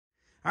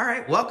All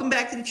right, welcome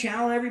back to the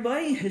channel,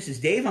 everybody. This is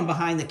Dave. I'm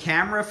behind the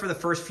camera for the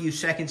first few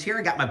seconds here.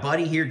 I got my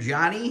buddy here,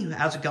 Johnny.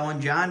 How's it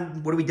going,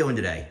 John? What are we doing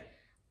today?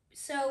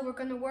 So we're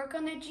going to work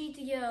on the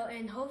GTO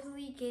and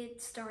hopefully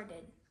get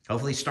started.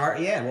 Hopefully start,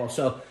 yeah. Well,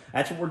 so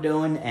that's what we're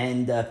doing,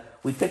 and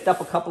we picked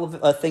up a couple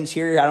of things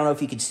here. I don't know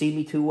if you can see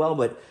me too well,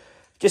 but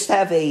just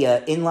have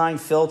a inline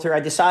filter. I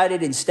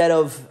decided instead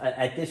of,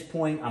 at this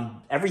point,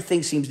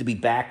 everything seems to be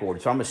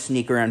backordered, so I'm going to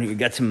sneak around here. You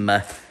got some,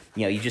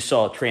 you just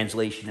saw a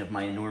translation of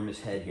my enormous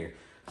head here.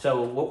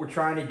 So what we're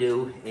trying to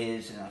do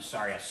is,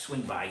 sorry, I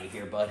swing by you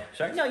here, bud.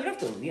 Sorry, no, you don't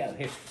have to, yeah,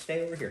 here,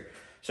 stay over here.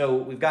 So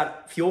we've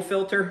got fuel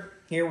filter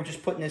here. We're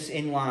just putting this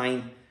in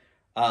line,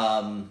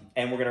 and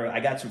I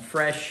got some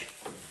fresh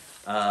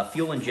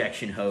fuel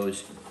injection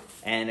hose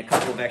and a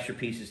couple of extra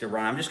pieces to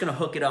run. I'm just gonna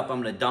hook it up.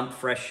 I'm gonna dump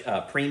fresh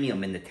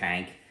premium in the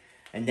tank,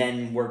 and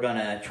then we're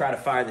gonna try to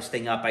fire this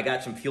thing up. I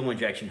got some fuel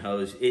injection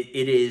hose.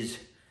 It is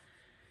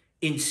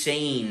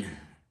insane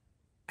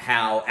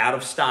how out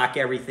of stock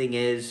everything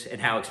is and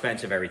how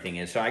expensive everything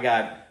is. So I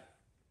got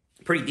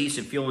pretty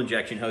decent fuel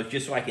injection hose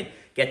just so I could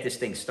get this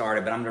thing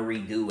started, but I'm gonna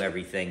redo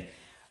everything.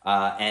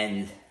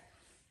 And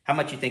how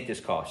much you think this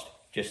cost?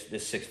 Just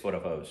this 6 foot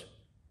of hose?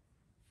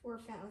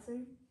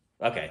 $4,000.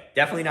 Okay,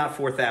 definitely not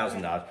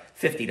 $4,000,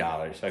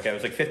 $50. Okay, it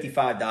was like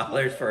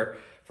 $55 for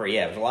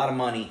yeah, it was a lot of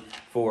money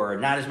for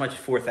not as much as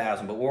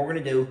 $4,000. But what we're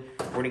gonna do,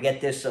 we're gonna get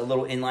this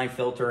little inline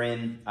filter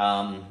in.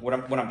 What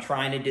I'm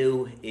trying to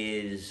do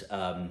is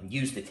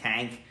use the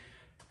tank.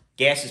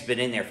 Gas has been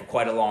in there for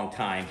quite a long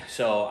time,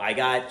 so I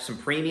got some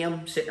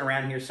premium sitting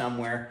around here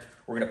somewhere.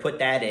 We're gonna put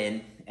that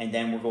in, and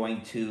then we're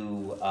going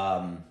to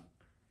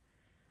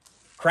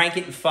crank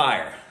it and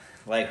fire.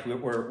 Like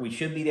we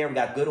should be there. We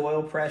got good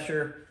oil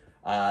pressure.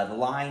 The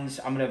lines,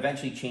 I'm going to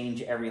eventually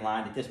change every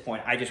line. At this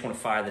point, I just want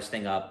to fire this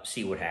thing up,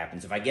 see what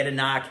happens. If I get a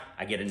knock,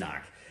 I get a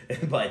knock.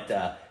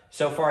 But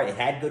so far, it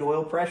had good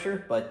oil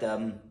pressure. But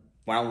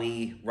why don't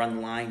we run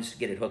the lines,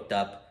 get it hooked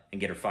up, and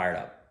get her fired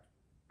up.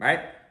 All right?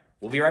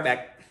 We'll be right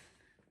back.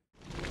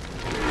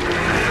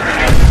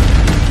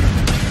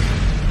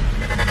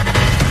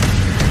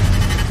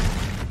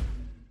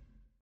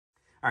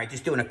 All right,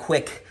 just doing a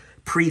quick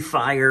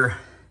pre-fire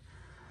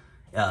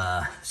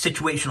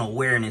situational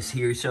awareness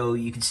here. So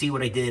you can see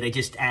what I did. I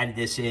just added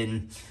this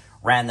in,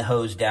 ran the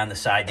hose down the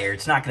side there.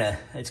 It's not gonna,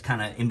 it's kind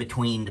of in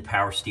between the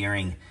power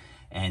steering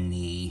and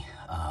the,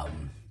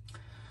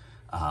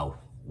 I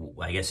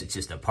guess it's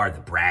just a part of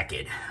the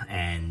bracket.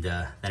 And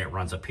then it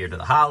runs up here to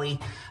the Holly.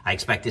 I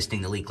expect this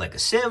thing to leak like a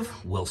sieve.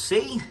 We'll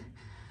see.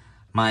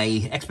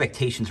 My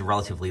expectations are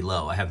relatively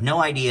low. I have no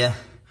idea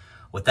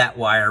what that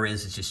wire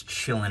is. It's just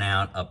chilling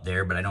out up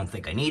there, but I don't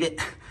think I need it.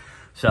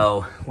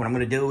 So what I'm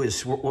going to do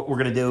is,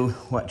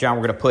 John,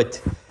 we're going to put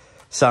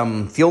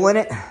some fuel in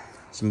it,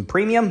 some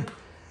premium,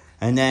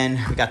 and then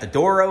we got the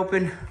door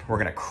open. We're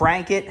going to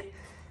crank it,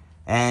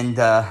 and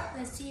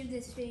let's see if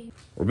this thing.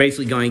 We're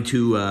basically going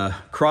to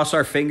cross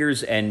our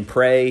fingers and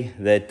pray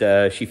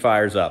that she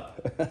fires up.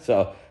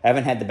 So I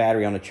haven't had the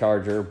battery on a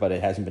charger, but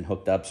it hasn't been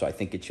hooked up, so I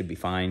think it should be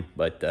fine.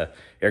 But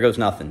there goes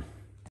nothing.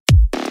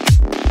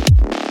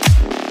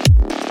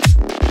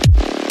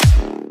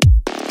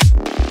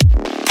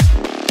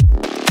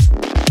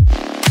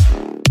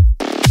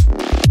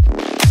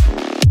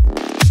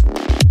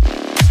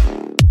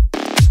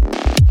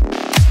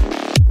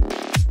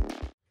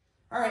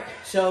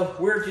 So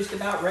we're just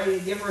about ready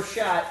to give her a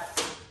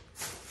shot.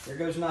 There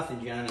goes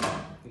nothing, Johnny.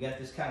 We got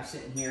this kind of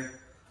sitting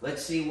here.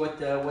 Let's see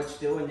what's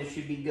doing. This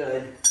should be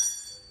good.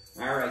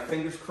 All right,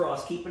 fingers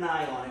crossed. Keep an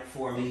eye on it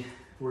for me.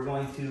 We're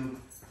going to.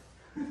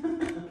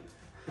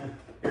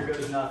 Here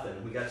goes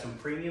nothing. We got some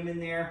premium in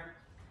there.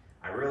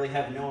 I really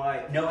have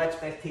no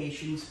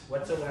expectations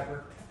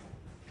whatsoever.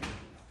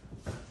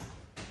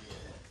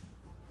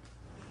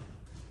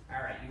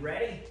 All right, you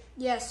ready?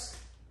 Yes.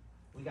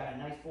 We got a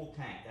nice full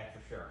tank, that's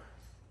for sure.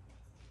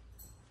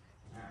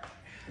 All right.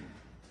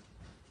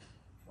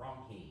 Wrong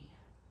key.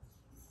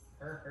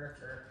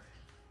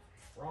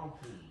 Wrong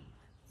key.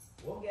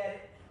 We'll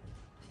get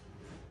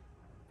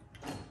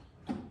it.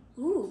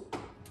 Ooh.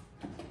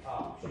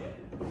 Oh, shit.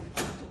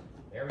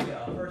 There we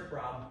go. First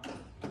problem.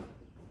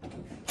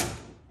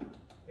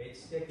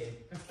 It's sticking.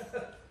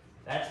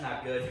 That's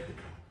not good.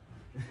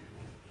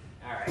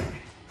 All right.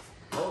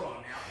 Hold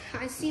on now.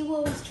 I see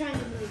what was trying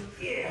to move.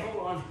 Yeah,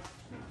 hold on.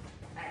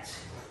 That's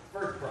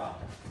first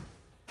problem.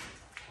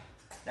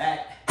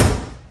 That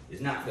is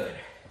not good.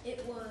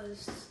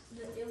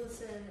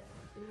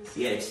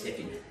 Yeah, it's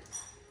sticking.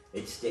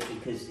 It's sticking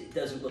because it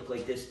doesn't look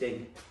like this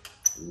thing.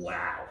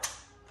 Wow.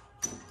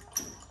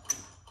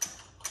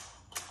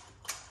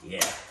 Yeah,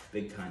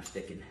 big time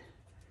sticking.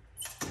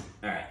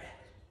 All right.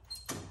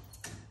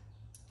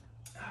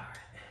 All right.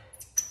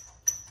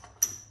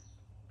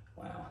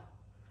 Wow.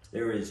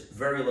 There is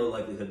very low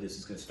likelihood this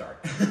is going to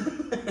start.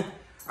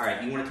 All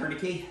right, you want to turn the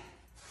key?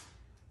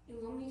 You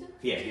want me to?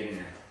 Yeah, get in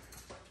there.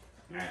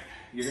 All right,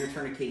 you're going to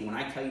turn the key. When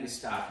I tell you to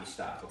stop, you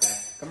stop, okay?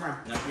 Come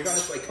around. No, you're going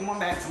this way. Come on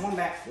back. Come on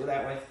back. Go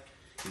that way.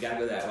 You got to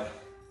go that way.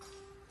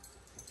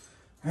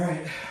 All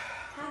right.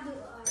 How do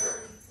I do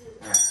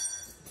All right.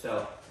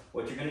 So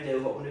what you're gonna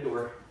do, open the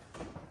door.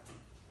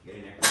 Get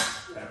in there.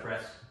 Gotta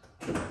press.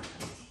 Get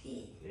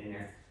in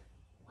there.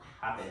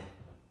 Hop in.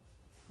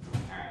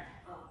 Alright.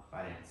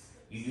 Right in.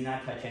 You do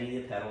not touch any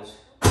of the pedals.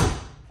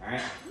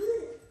 Alright?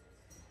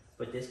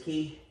 But this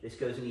key, this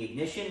goes in the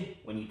ignition.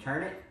 When you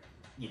turn it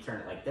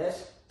like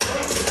this.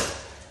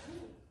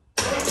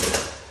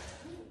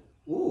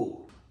 Ooh.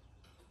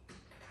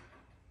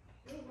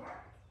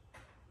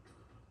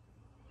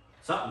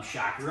 Something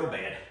shocked real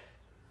bad.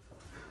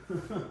 Trying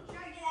to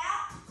get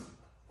out?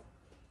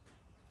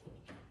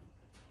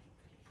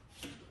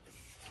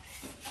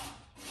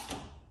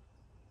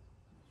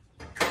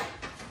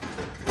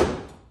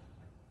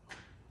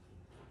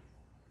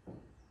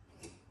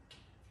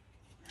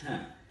 Huh.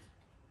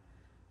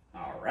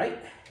 All right.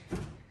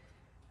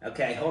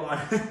 Okay, hold on.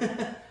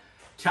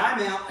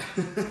 Time out.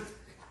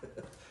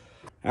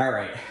 All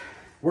right.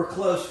 We're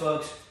close,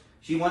 folks.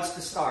 She wants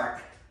to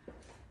start.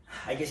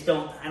 I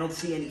don't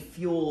see any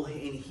fuel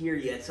in here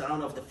yet, so I don't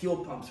know if the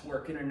fuel pump's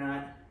working or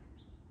not.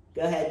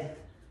 Go ahead.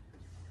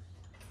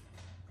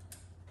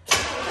 I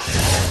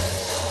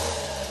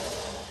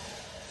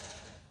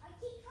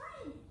keep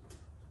trying.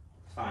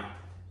 It's fine.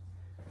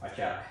 Watch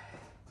out.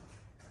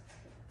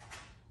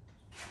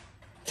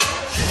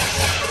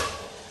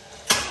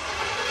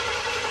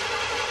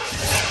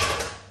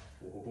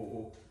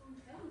 Ooh.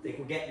 I think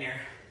we're getting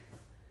there.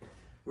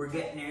 We're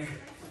getting there.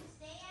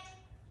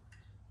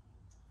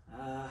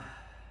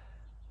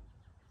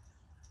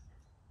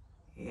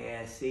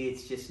 Yeah, see,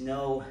 it's just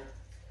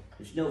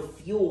there's no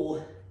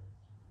fuel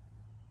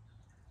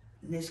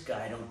in this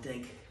guy, I don't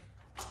think.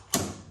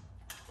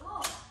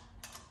 Oh,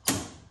 you're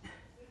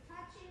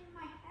touching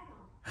my pedal.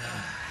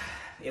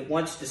 It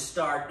wants to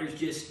start, there's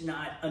just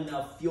not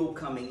enough fuel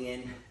coming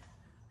in.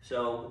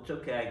 So, it's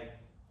okay.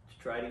 Let's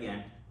try it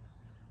again.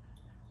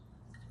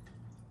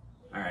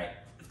 All right,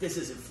 if this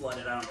isn't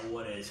flooded, I don't know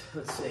what is.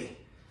 Let's see.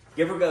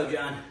 Give her a go,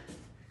 John.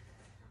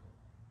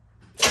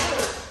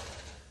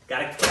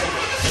 Got it.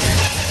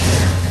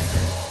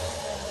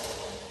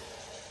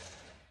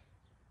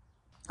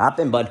 Hop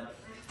in, bud.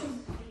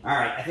 All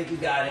right, I think we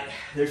got it.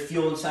 There's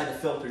fuel inside the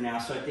filter now,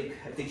 so I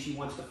think she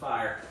wants to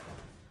fire.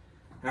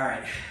 All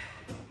right,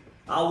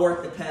 I'll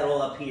work the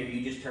pedal up here.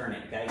 You just turn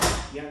it, okay?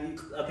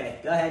 Okay,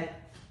 go ahead.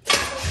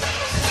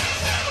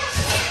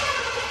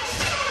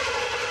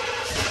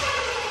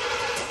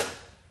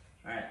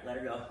 All right, let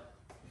her go.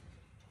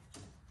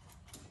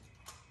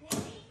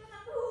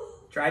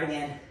 Try it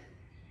again.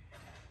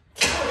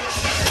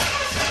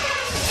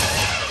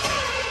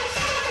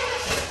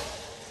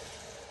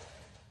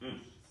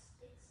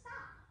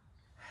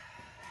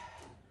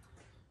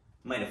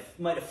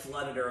 Might have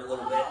flooded her a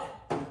little bit.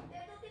 Look at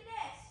this.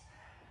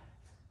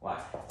 What?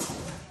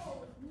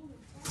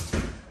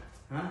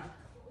 Huh?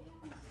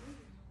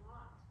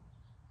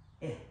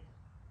 Yeah. It's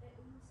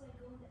like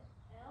going to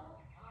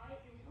L, I,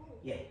 and O.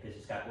 Yeah, because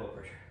it's got oil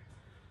pressure.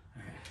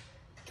 All right.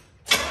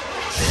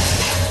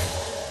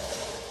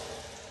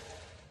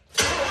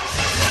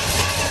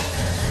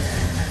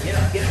 Get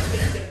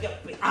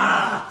up.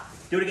 Ah!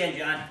 Do it again,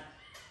 John.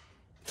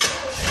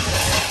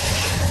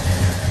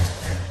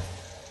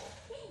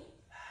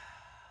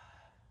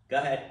 Go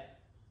ahead.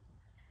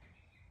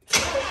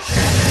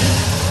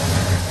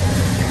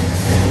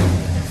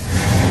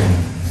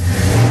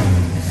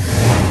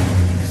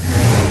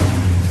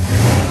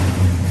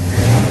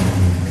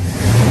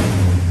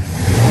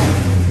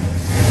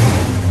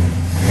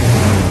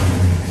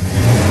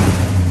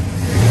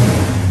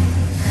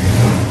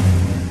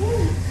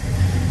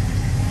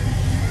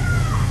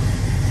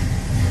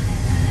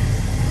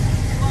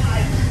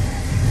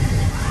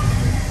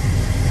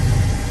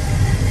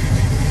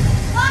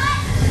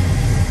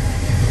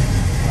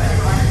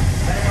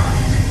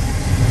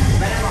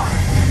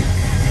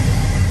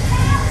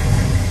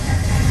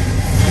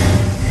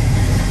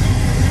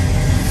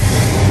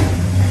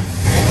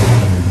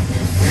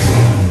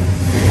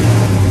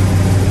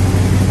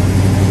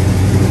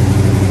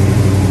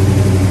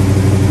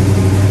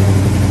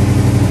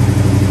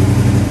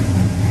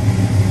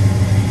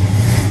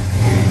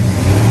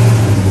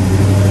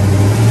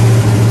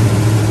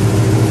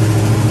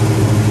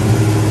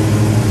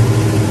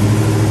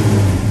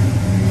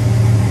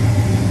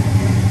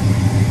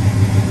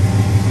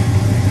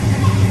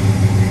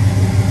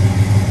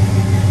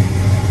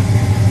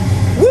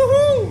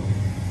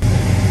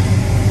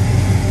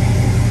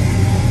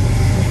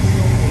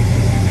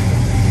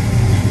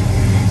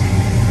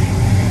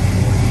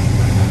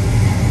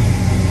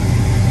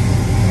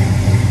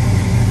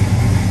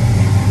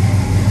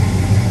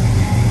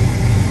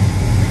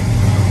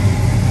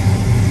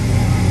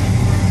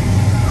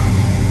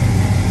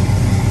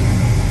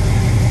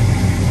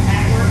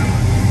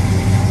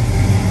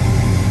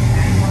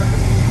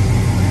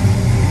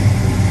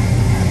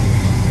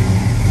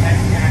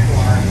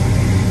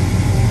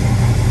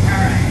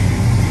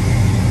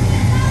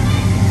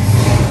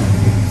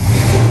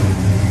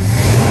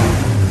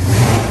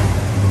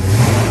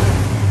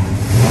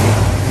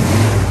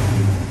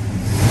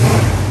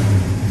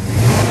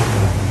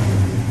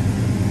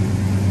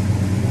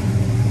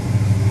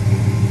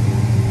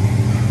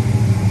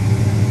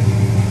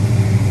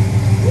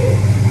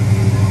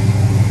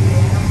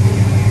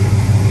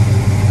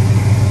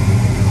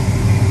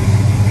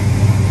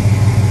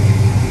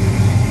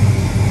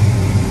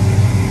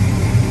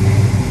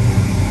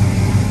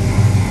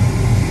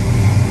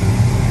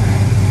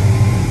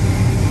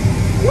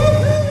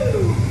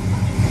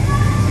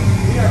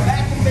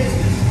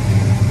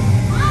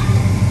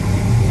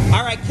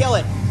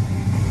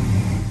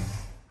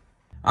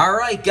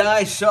 right,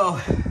 guys, so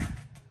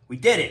we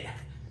did it.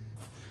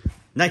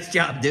 Nice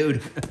job,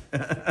 dude. All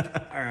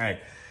right,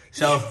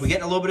 so we're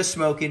getting a little bit of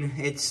smoking.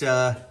 It's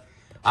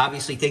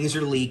obviously things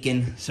are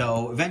leaking.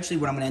 So eventually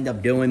what I'm gonna end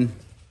up doing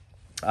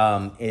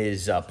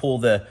is pull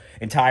the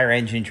entire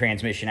engine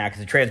transmission out, because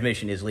the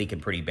transmission is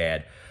leaking pretty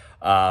bad.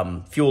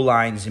 Fuel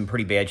line's in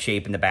pretty bad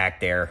shape in the back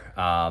there.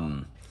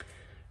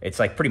 It's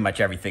like pretty much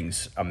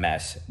everything's a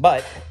mess,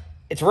 but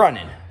it's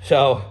running.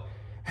 So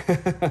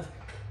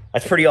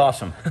that's pretty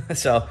awesome.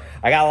 So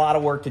I got a lot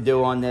of work to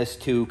do on this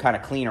to kind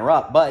of clean her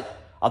up, but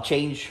I'll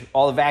change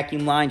all the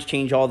vacuum lines,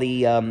 change all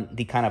the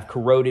kind of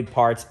corroded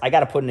parts. I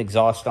got to put an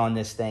exhaust on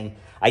this thing.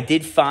 I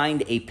did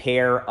find a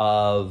pair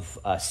of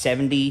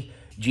 70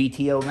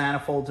 GTO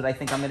manifolds that I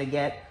think I'm going to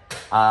get.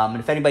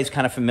 And if anybody's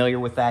kind of familiar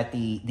with that,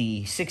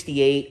 the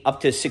 68 up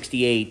to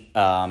 68,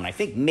 I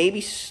think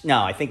maybe,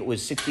 no, I think it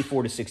was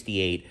 64 to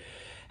 68,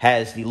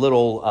 has the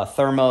little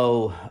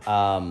thermo,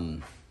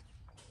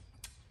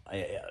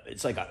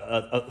 it's like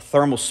a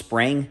thermal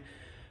spring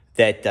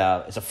that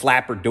is a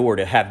flapper door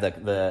to have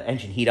the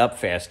engine heat up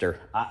faster.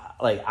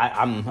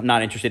 I'm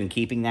not interested in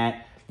keeping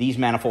that. These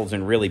manifolds are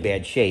in really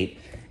bad shape,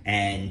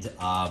 and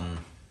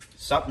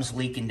something's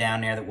leaking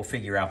down there that we'll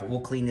figure out, but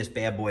we'll clean this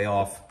bad boy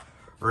off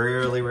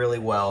really, really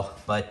well.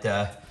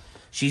 But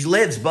she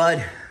lives,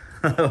 bud.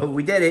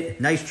 We did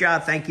it. Nice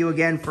job. Thank you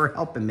again for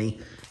helping me.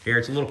 Here,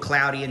 it's a little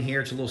cloudy in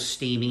here. It's a little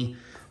steamy.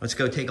 Let's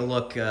go take a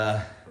look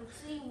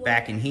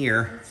back in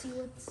here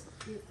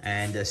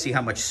and see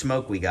how much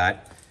smoke we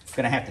got.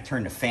 Gonna have to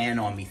turn the fan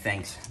on,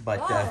 methinks. But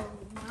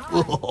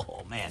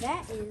oh man,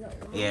 that is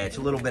yeah, it's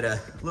a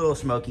little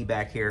smoky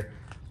back here.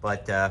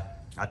 But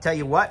I'll tell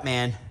you what,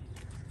 man,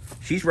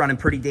 she's running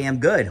pretty damn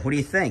good. What do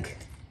you think?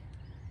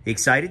 You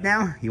excited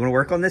now? You want to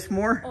work on this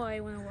more? Oh,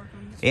 I want to work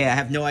on this. Yeah, I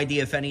have no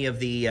idea if any of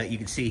the you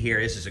can see here.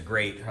 This is a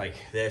great like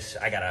this.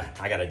 I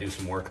gotta do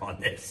some work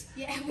on this.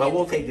 Yeah, but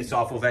we'll take this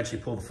off. We'll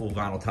eventually pull the full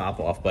vinyl top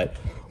off. But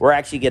we're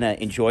actually gonna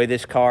enjoy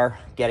this car,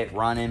 get it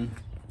running,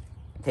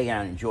 take it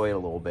out and enjoy it a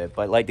little bit.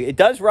 But like, it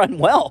does run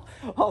well,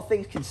 all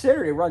things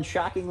considered. It runs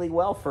shockingly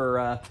well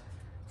for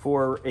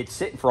it's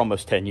sitting for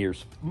almost 10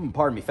 years.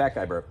 Pardon me, fat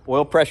guy burp.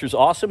 Oil pressure's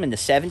awesome in the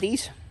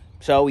 70s,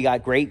 so we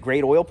got great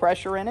oil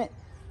pressure in it.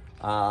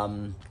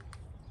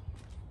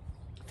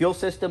 Fuel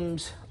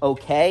system's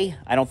okay.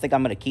 I don't think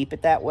I'm going to keep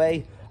it that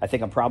way. I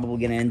think I'm probably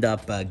going to end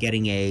up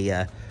getting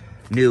a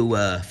new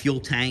fuel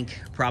tank,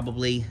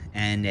 probably,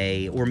 and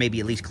or maybe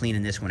at least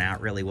cleaning this one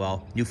out really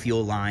well. New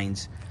fuel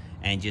lines,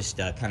 and just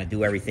kind of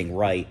do everything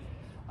right.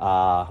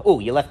 Oh,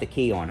 you left the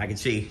key on. I can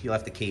see you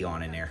left the key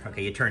on in there.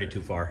 Okay, you turned it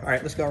too far. All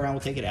right, let's go around.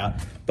 We'll take it out.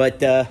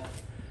 But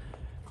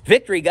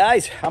victory,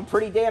 guys. I'm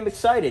pretty damn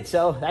excited.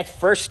 So that's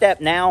first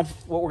step now.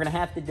 What we're going to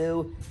have to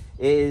do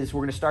is we're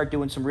going to start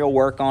doing some real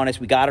work on this.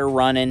 We got her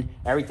running.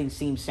 Everything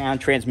seems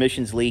sound.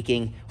 Transmission's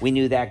leaking. We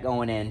knew that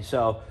going in.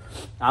 So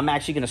I'm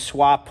actually going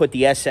to put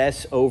the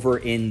SS over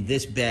in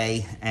this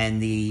bay, and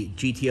the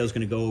GTO is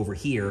going to go over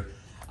here.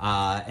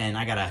 And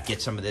I got to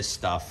get some of this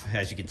stuff.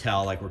 As you can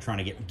tell, like, we're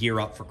trying to gear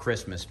up for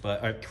Christmas,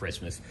 but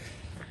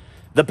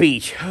the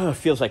beach. Oh, it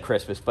feels like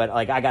Christmas, but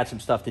like, I got some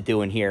stuff to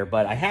do in here.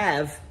 But I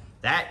have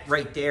that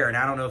right there, and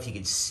I don't know if you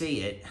can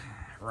see it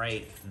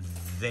right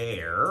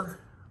there.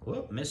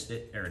 Whoop, missed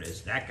it. There it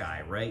is. That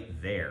guy right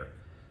there.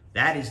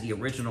 That is the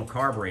original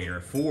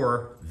carburetor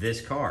for this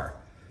car.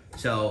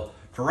 So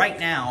for right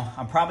now,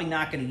 I'm probably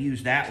not going to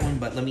use that one,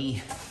 but let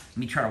me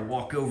try to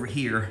walk over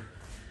here.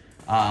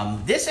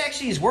 This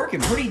actually is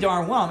working pretty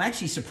darn well. I'm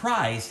actually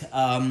surprised.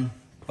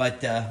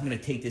 But I'm going to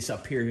take this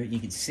up here.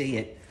 You can see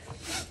it.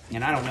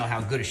 And I don't know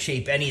how good a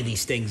shape any of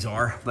these things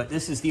are, but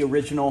this is the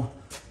original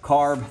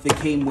carb that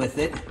came with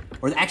it.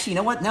 Or actually, you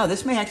know what? No,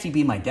 this may actually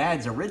be my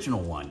dad's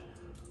original one.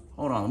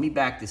 Hold on, let me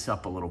back this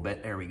up a little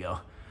bit. There we go.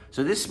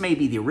 So this may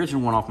be the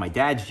original one off my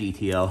dad's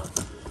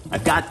GTO.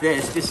 I've got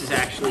this. This is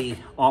actually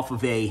off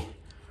of a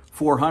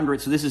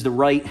 400, so this is the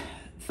right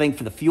thing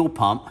for the fuel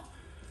pump.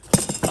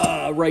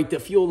 Right, the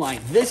fuel line.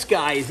 This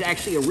guy is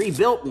actually a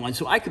rebuilt one,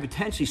 so I could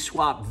potentially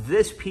swap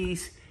this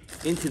piece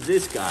into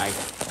this guy.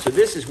 So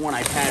this is one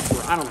I've had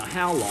for I don't know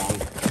how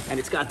long, and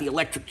it's got the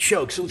electric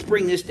choke. So let's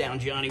bring this down,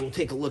 Johnny. We'll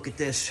take a look at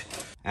this.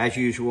 As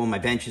usual, my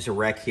bench is a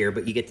wreck here,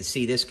 but you get to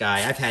see this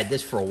guy. I've had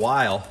this for a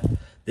while.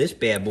 This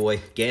bad boy,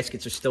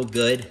 gaskets are still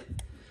good.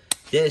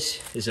 This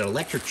is an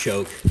electric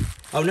choke.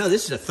 Oh no,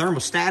 this is a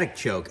thermostatic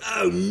choke.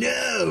 Oh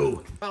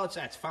no! Well,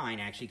 that's fine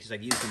actually, because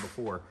I've used them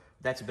before.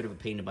 That's a bit of a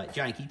pain in the butt.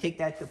 Johnny, can you take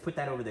that, put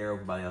that over there,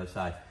 over by the other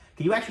side?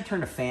 Can you actually turn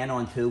the fan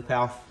on too,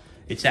 pal?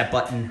 It's that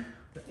button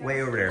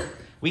way over there.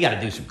 We got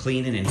to do some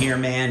cleaning in here,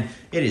 man.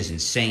 It is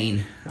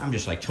insane. I'm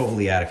just like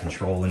totally out of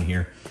control in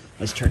here.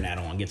 Let's turn that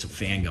on, get some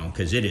fan going,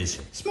 because it is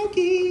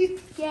smoky.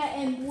 Yeah,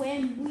 and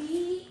when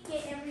we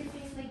get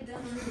everything like done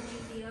on the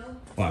GTO,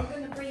 we're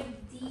going to bring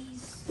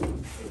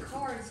the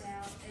cars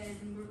out,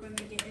 and we're going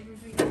to get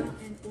everything out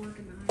and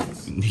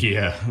organized.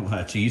 Yeah,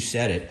 well, so you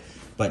said it.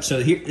 But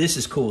so here, this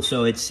is cool.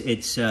 So it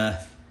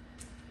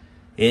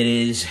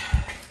is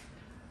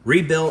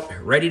rebuilt,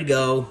 ready to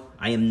go.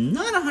 I am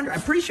not 100.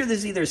 I'm pretty sure this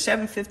is either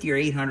 750 or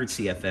 800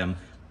 CFM.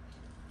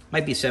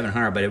 Might be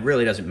 700, but it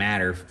really doesn't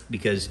matter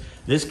because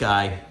this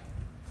guy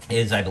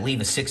is, I believe,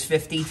 a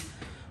 650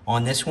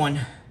 on this one.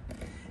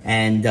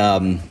 And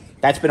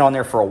that's been on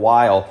there for a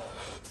while.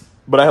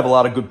 But I have a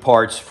lot of good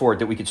parts for it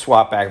that we could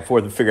swap back and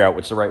forth and figure out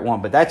what's the right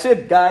one. But that's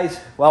it, guys.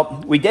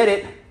 Well, we did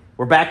it.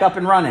 We're back up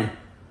and running.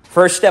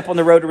 First step on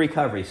the road to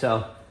recovery.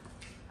 So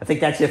I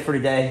think that's it for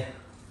today.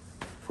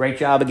 Great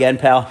job again,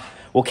 pal.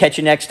 We'll catch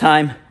you next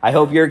time. I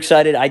hope you're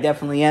excited. I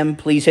definitely am.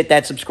 Please hit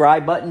that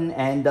subscribe button,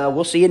 and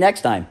we'll see you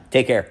next time.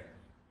 Take care.